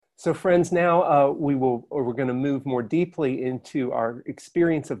So friends, now we're going to move more deeply into our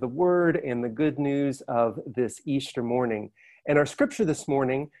experience of the Word and the good news of this Easter morning. And our scripture this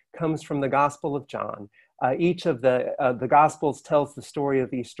morning comes from the Gospel of John. Each of the Gospels tells the story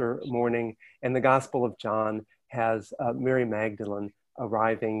of Easter morning, and the Gospel of John has Mary Magdalene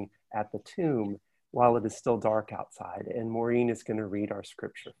arriving at the tomb while it is still dark outside. And Maureen is going to read our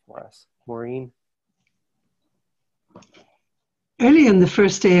scripture for us. Maureen? Early on the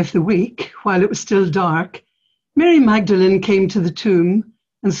first day of the week, while it was still dark, Mary Magdalene came to the tomb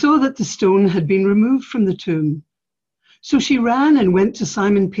and saw that the stone had been removed from the tomb. So she ran and went to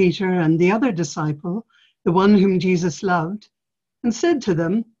Simon Peter and the other disciple, the one whom Jesus loved, and said to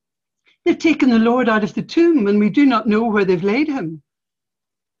them, "They've taken the Lord out of the tomb, and we do not know where they've laid him."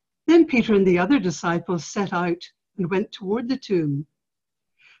 Then Peter and the other disciples set out and went toward the tomb.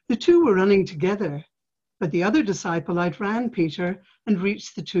 The two were running together, but the other disciple outran Peter and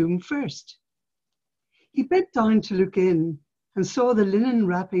reached the tomb first. He bent down to look in and saw the linen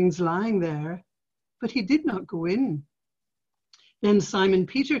wrappings lying there, but he did not go in. Then Simon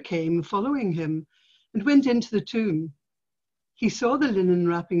Peter came following him and went into the tomb. He saw the linen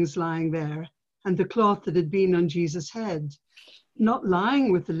wrappings lying there and the cloth that had been on Jesus' head, not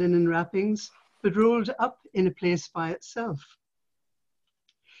lying with the linen wrappings, but rolled up in a place by itself.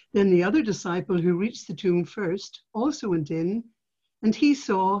 Then the other disciple who reached the tomb first also went in, and he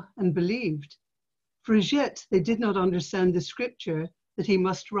saw and believed, for as yet they did not understand the scripture that he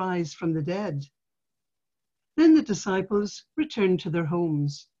must rise from the dead. Then the disciples returned to their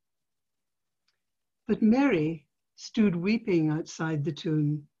homes. But Mary stood weeping outside the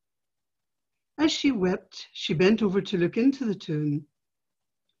tomb. As she wept, she bent over to look into the tomb,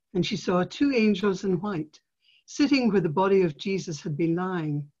 and she saw two angels in white, sitting where the body of Jesus had been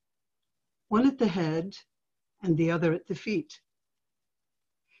lying, one at the head and the other at the feet.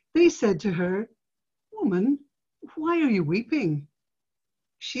 They said to her, "Woman, why are you weeping?"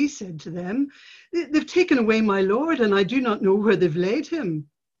 She said to them, "They've taken away my Lord, and I do not know where they've laid him."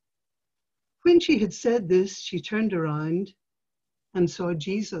 When she had said this, she turned around and saw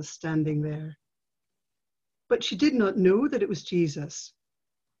Jesus standing there. But she did not know that it was Jesus.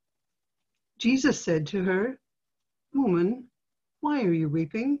 Jesus said to her, "Woman, why are you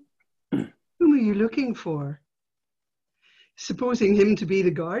weeping? Whom are you looking for?" Supposing him to be the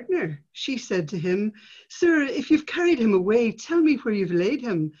gardener, she said to him, "Sir, if you've carried him away, tell me where you've laid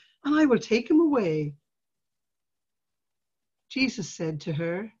him, and I will take him away." Jesus said to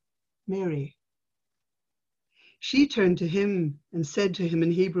her, "Mary." She turned to him and said to him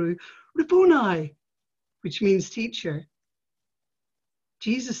in Hebrew, "Rabboni," which means teacher.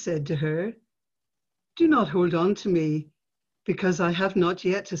 Jesus said to her, "Do not hold on to me, because I have not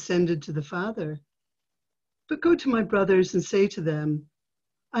yet ascended to the Father. But go to my brothers and say to them,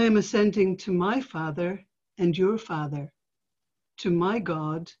 I am ascending to my Father and your Father, to my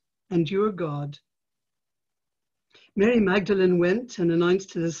God and your God." Mary Magdalene went and announced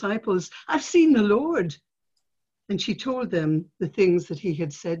to the disciples, "I've seen the Lord." And she told them the things that he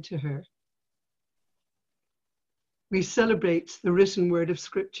had said to her. We celebrate the written word of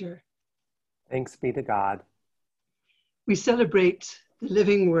Scripture. Thanks be to God. We celebrate the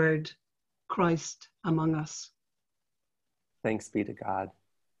living word, Christ among us. Thanks be to God.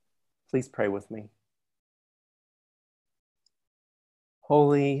 Please pray with me.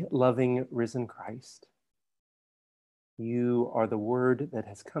 Holy, loving, risen Christ, you are the word that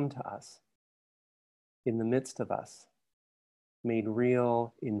has come to us, in the midst of us, made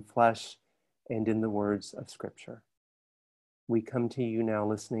real in flesh and in the words of Scripture. We come to you now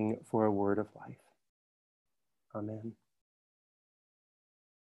listening for a word of life. Amen.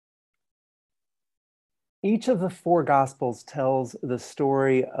 Each of the four Gospels tells the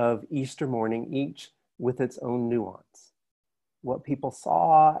story of Easter morning, each with its own nuance, what people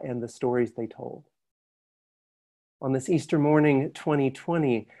saw and the stories they told. On this Easter morning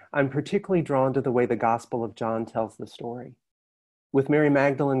 2020, I'm particularly drawn to the way the Gospel of John tells the story. With Mary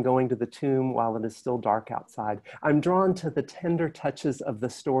Magdalene going to the tomb while it is still dark outside, I'm drawn to the tender touches of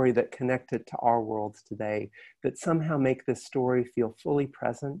the story that connect it to our worlds today, that somehow make this story feel fully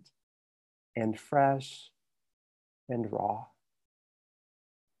present and fresh and raw.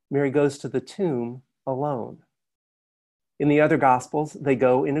 Mary goes to the tomb alone. In the other Gospels, they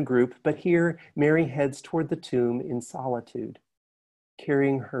go in a group, but here Mary heads toward the tomb in solitude,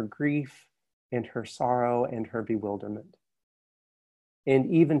 carrying her grief and her sorrow and her bewilderment.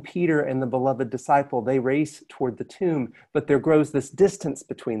 And even Peter and the beloved disciple, they race toward the tomb, but there grows this distance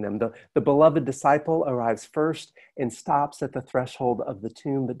between them. The beloved disciple arrives first and stops at the threshold of the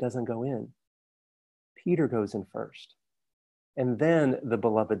tomb but doesn't go in. Peter goes in first. And then the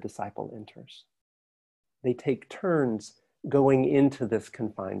beloved disciple enters. They take turns going into this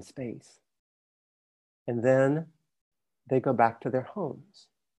confined space. And then they go back to their homes.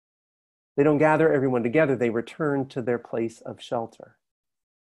 They don't gather everyone together, they return to their place of shelter.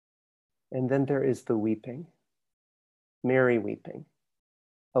 And then there is the weeping, Mary weeping,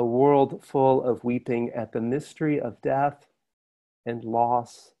 a world full of weeping at the mystery of death and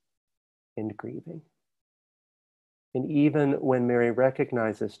loss and grieving. And even when Mary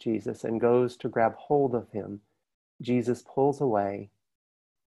recognizes Jesus and goes to grab hold of him, Jesus pulls away,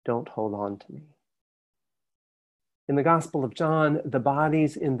 "Don't hold on to me." In the Gospel of John, the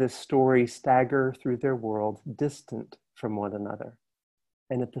bodies in this story stagger through their world distant from one another,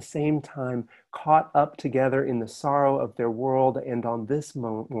 and at the same time caught up together in the sorrow of their world, and on this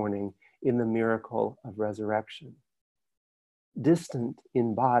morning in the miracle of resurrection. Distant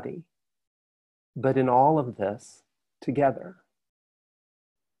in body, but in all of this, together.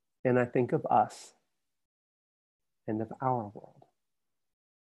 And I think of us and of our world.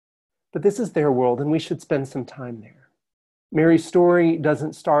 But this is their world, and we should spend some time there. Mary's story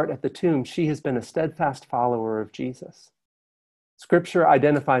doesn't start at the tomb. She has been a steadfast follower of Jesus. Scripture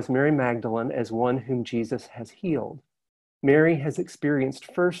identifies Mary Magdalene as one whom Jesus has healed. Mary has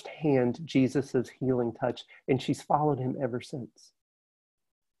experienced firsthand Jesus' healing touch, and she's followed him ever since.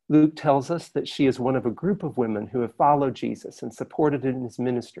 Luke tells us that she is one of a group of women who have followed Jesus and supported in his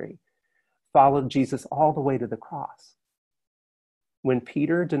ministry, followed Jesus all the way to the cross. When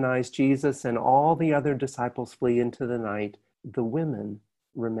Peter denies Jesus and all the other disciples flee into the night, the women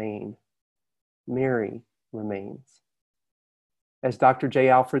remain. Mary remains. As Dr. J.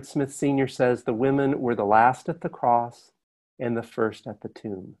 Alfred Smith Sr. says, the women were the last at the cross and the first at the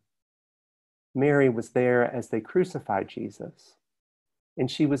tomb. Mary was there as they crucified Jesus, and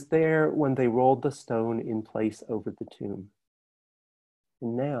she was there when they rolled the stone in place over the tomb.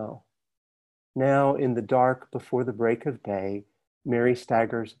 And now in the dark before the break of day, Mary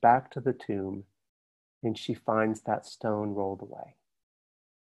staggers back to the tomb, and she finds that stone rolled away.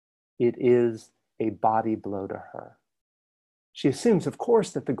 It is a body blow to her. She assumes, of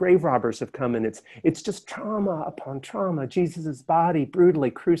course, that the grave robbers have come, and it's just trauma upon trauma. Jesus' body brutally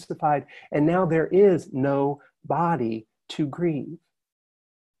crucified, and now there is no body to grieve.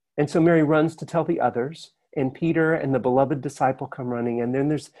 And so Mary runs to tell the others, and Peter and the beloved disciple come running, and then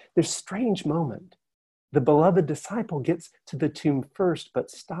there's this strange moment. The beloved disciple gets to the tomb first,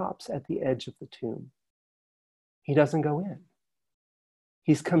 but stops at the edge of the tomb. He doesn't go in.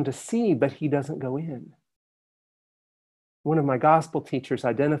 He's come to see, but he doesn't go in. One of my gospel teachers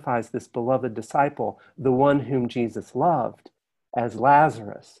identifies this beloved disciple, the one whom Jesus loved, as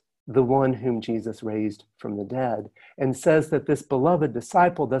Lazarus, the one whom Jesus raised from the dead, and says that this beloved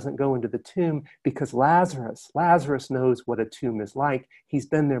disciple doesn't go into the tomb because Lazarus knows what a tomb is like. He's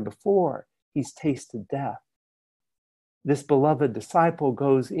been there before. He's tasted death. This beloved disciple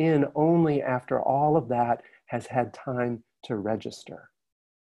goes in only after all of that has had time to register.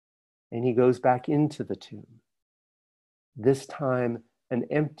 And he goes back into the tomb, this time an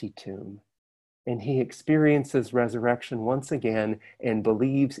empty tomb, and he experiences resurrection once again and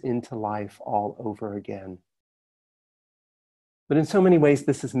believes into life all over again. But in so many ways,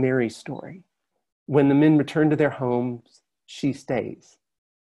 this is Mary's story. When the men return to their homes, she stays.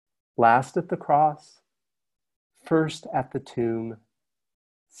 Last at the cross, first at the tomb,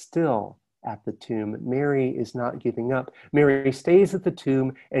 still at the tomb. Mary is not giving up. Mary stays at the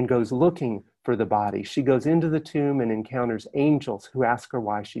tomb and goes looking for the body. She goes into the tomb and encounters angels who ask her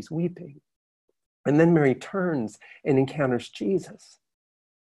why she's weeping. And then Mary turns and encounters Jesus.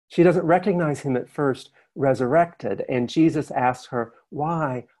 She doesn't recognize him at first, resurrected, and Jesus asks her,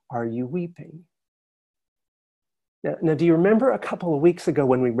 "Why are you weeping?" Now, do you remember a couple of weeks ago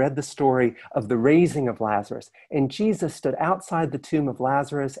when we read the story of the raising of Lazarus, and Jesus stood outside the tomb of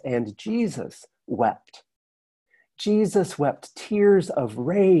Lazarus and Jesus wept? Jesus wept tears of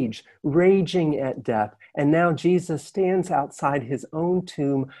rage, raging at death. And now Jesus stands outside his own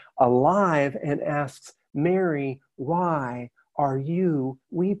tomb alive and asks, "Mary, why are you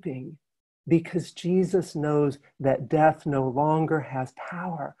weeping?" Because Jesus knows that death no longer has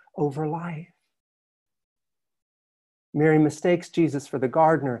power over life. Mary mistakes Jesus for the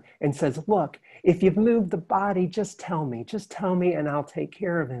gardener and says, "Look, if you've moved the body, just tell me and I'll take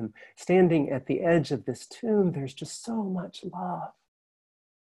care of him." Standing at the edge of this tomb, there's just so much love.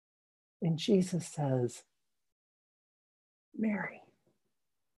 And Jesus says, "Mary."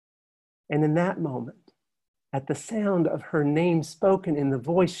 And in that moment, at the sound of her name spoken in the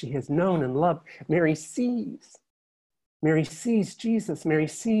voice she has known and loved, Mary sees Mary sees Jesus. Mary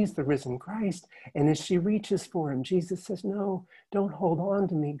sees the risen Christ. And as she reaches for him, Jesus says, no, don't hold on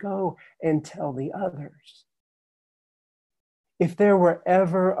to me. Go and tell the others. If there were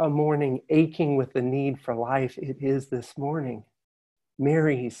ever a morning aching with the need for life, it is this morning,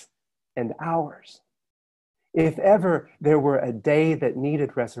 Mary's and ours. If ever there were a day that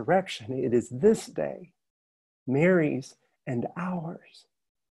needed resurrection, it is this day, Mary's and ours.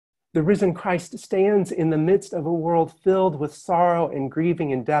 The risen Christ stands in the midst of a world filled with sorrow and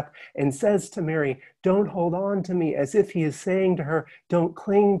grieving and death and says to Mary, don't hold on to me, as if he is saying to her, don't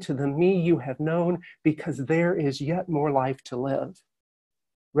cling to the me you have known, because there is yet more life to live.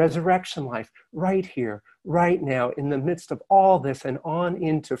 Resurrection life right here, right now, in the midst of all this and on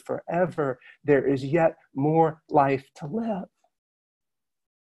into forever, there is yet more life to live.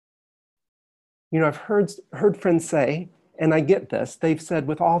 You know, I've heard friends say, and I get this, they've said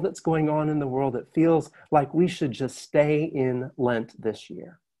with all that's going on in the world, it feels like we should just stay in Lent this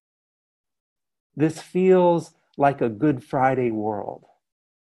year. This feels like a Good Friday world.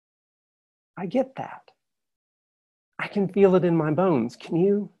 I get that. I can feel it in my bones. Can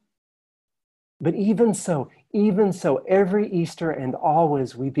you? But even so, every Easter and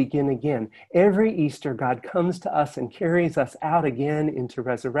always we begin again. Every Easter, God comes to us and carries us out again into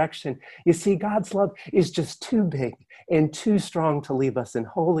resurrection. You see, God's love is just too big and too strong to leave us in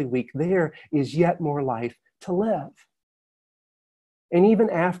Holy Week. There is yet more life to live. And even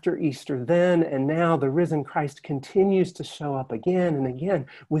after Easter, then and now, the risen Christ continues to show up again and again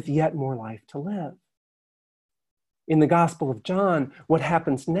with yet more life to live. In the Gospel of John, what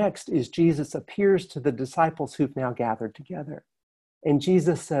happens next is Jesus appears to the disciples who've now gathered together. And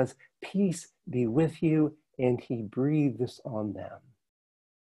Jesus says, peace be with you, and he breathes on them.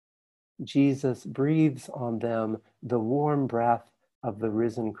 Jesus breathes on them the warm breath of the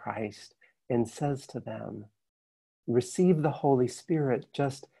risen Christ and says to them, receive the Holy Spirit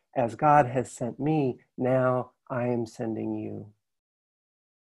just as God has sent me, now I am sending you.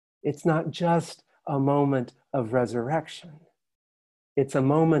 It's not just a moment of resurrection. It's a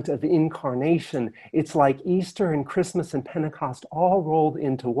moment of incarnation. It's like Easter and Christmas and Pentecost all rolled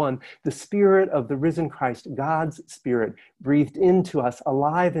into one. The Spirit of the risen Christ, God's Spirit, breathed into us,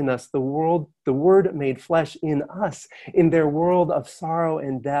 alive in us, the Word made flesh in us, in their world of sorrow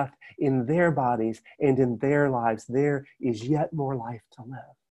and death, in their bodies and in their lives. There is yet more life to live.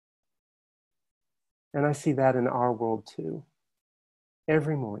 And I see that in our world too.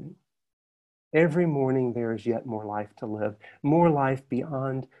 Every morning there is yet more life to live, more life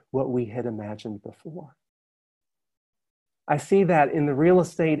beyond what we had imagined before. I see that in the real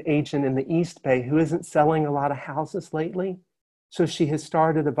estate agent in the East Bay who isn't selling a lot of houses lately. So she has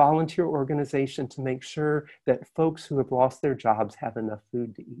started a volunteer organization to make sure that folks who have lost their jobs have enough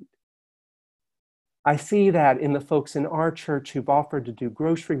food to eat. I see that in the folks in our church who've offered to do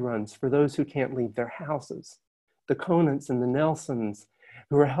grocery runs for those who can't leave their houses, the Conants and the Nelsons,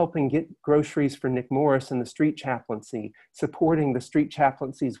 who are helping get groceries for Nick Morris and the Street Chaplaincy, supporting the Street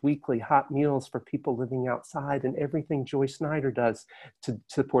Chaplaincy's weekly hot meals for people living outside, and everything Joy Snyder does to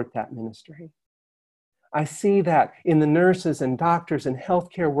support that ministry. I see that in the nurses and doctors and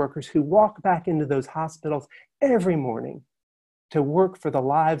healthcare workers who walk back into those hospitals every morning to work for the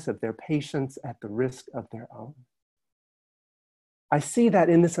lives of their patients at the risk of their own. I see that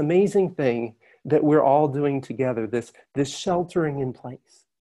in this amazing thing that we're all doing together, this sheltering in place.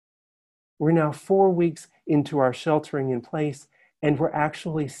 We're now 4 weeks into our sheltering in place, and we're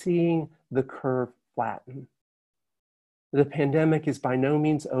actually seeing the curve flatten. The pandemic is by no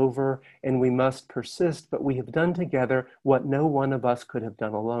means over, and we must persist, but we have done together what no one of us could have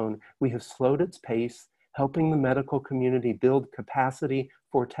done alone. We have slowed its pace, helping the medical community build capacity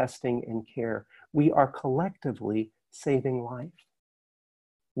for testing and care. We are collectively saving life.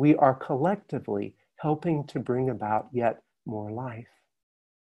 We are collectively helping to bring about yet more life.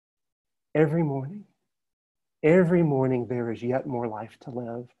 Every morning there is yet more life to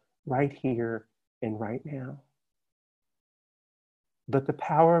live, right here and right now. But the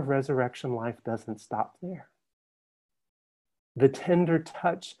power of resurrection life doesn't stop there. The tender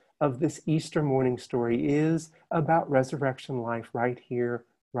touch of this Easter morning story is about resurrection life right here,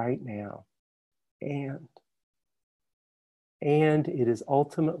 right now. And it is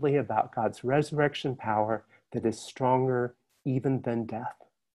ultimately about God's resurrection power that is stronger even than death.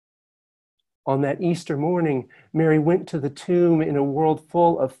 On that Easter morning, Mary went to the tomb in a world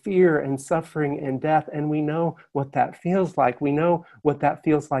full of fear and suffering and death, and we know what that feels like. We know what that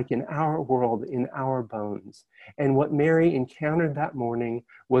feels like in our world, in our bones. And what Mary encountered that morning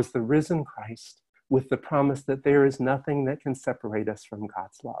was the risen Christ with the promise that there is nothing that can separate us from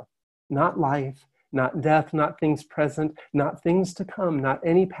God's love. Not life, not death, not things present, not things to come, not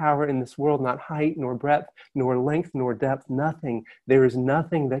any power in this world, not height, nor breadth, nor length, nor depth, nothing. There is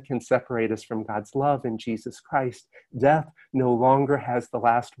nothing that can separate us from God's love in Jesus Christ. Death no longer has the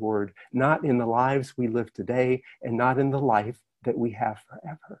last word, not in the lives we live today, and not in the life that we have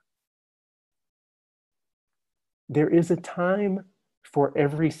forever. There is a time for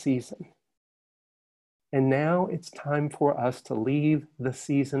every season. And now it's time for us to leave the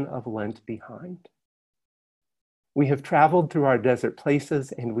season of Lent behind. We have traveled through our desert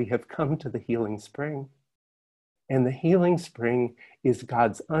places and we have come to the healing spring. And the healing spring is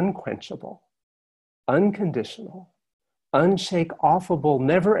God's unquenchable, unconditional, unshake-offable,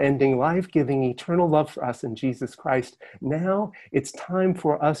 never-ending, life-giving, eternal love for us in Jesus Christ. Now it's time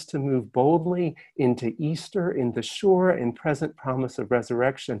for us to move boldly into Easter, in the sure and present promise of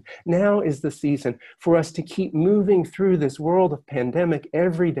resurrection. Now is the season for us to keep moving through this world of pandemic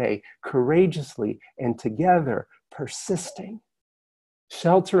every day, courageously and together, persisting,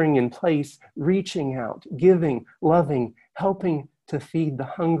 sheltering in place, reaching out, giving, loving, helping to feed the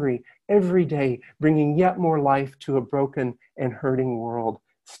hungry every day, bringing yet more life to a broken and hurting world,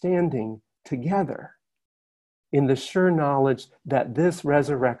 standing together in the sure knowledge that this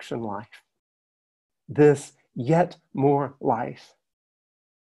resurrection life, this yet more life,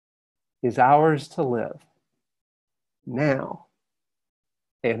 is ours to live now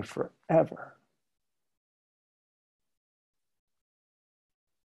and forever.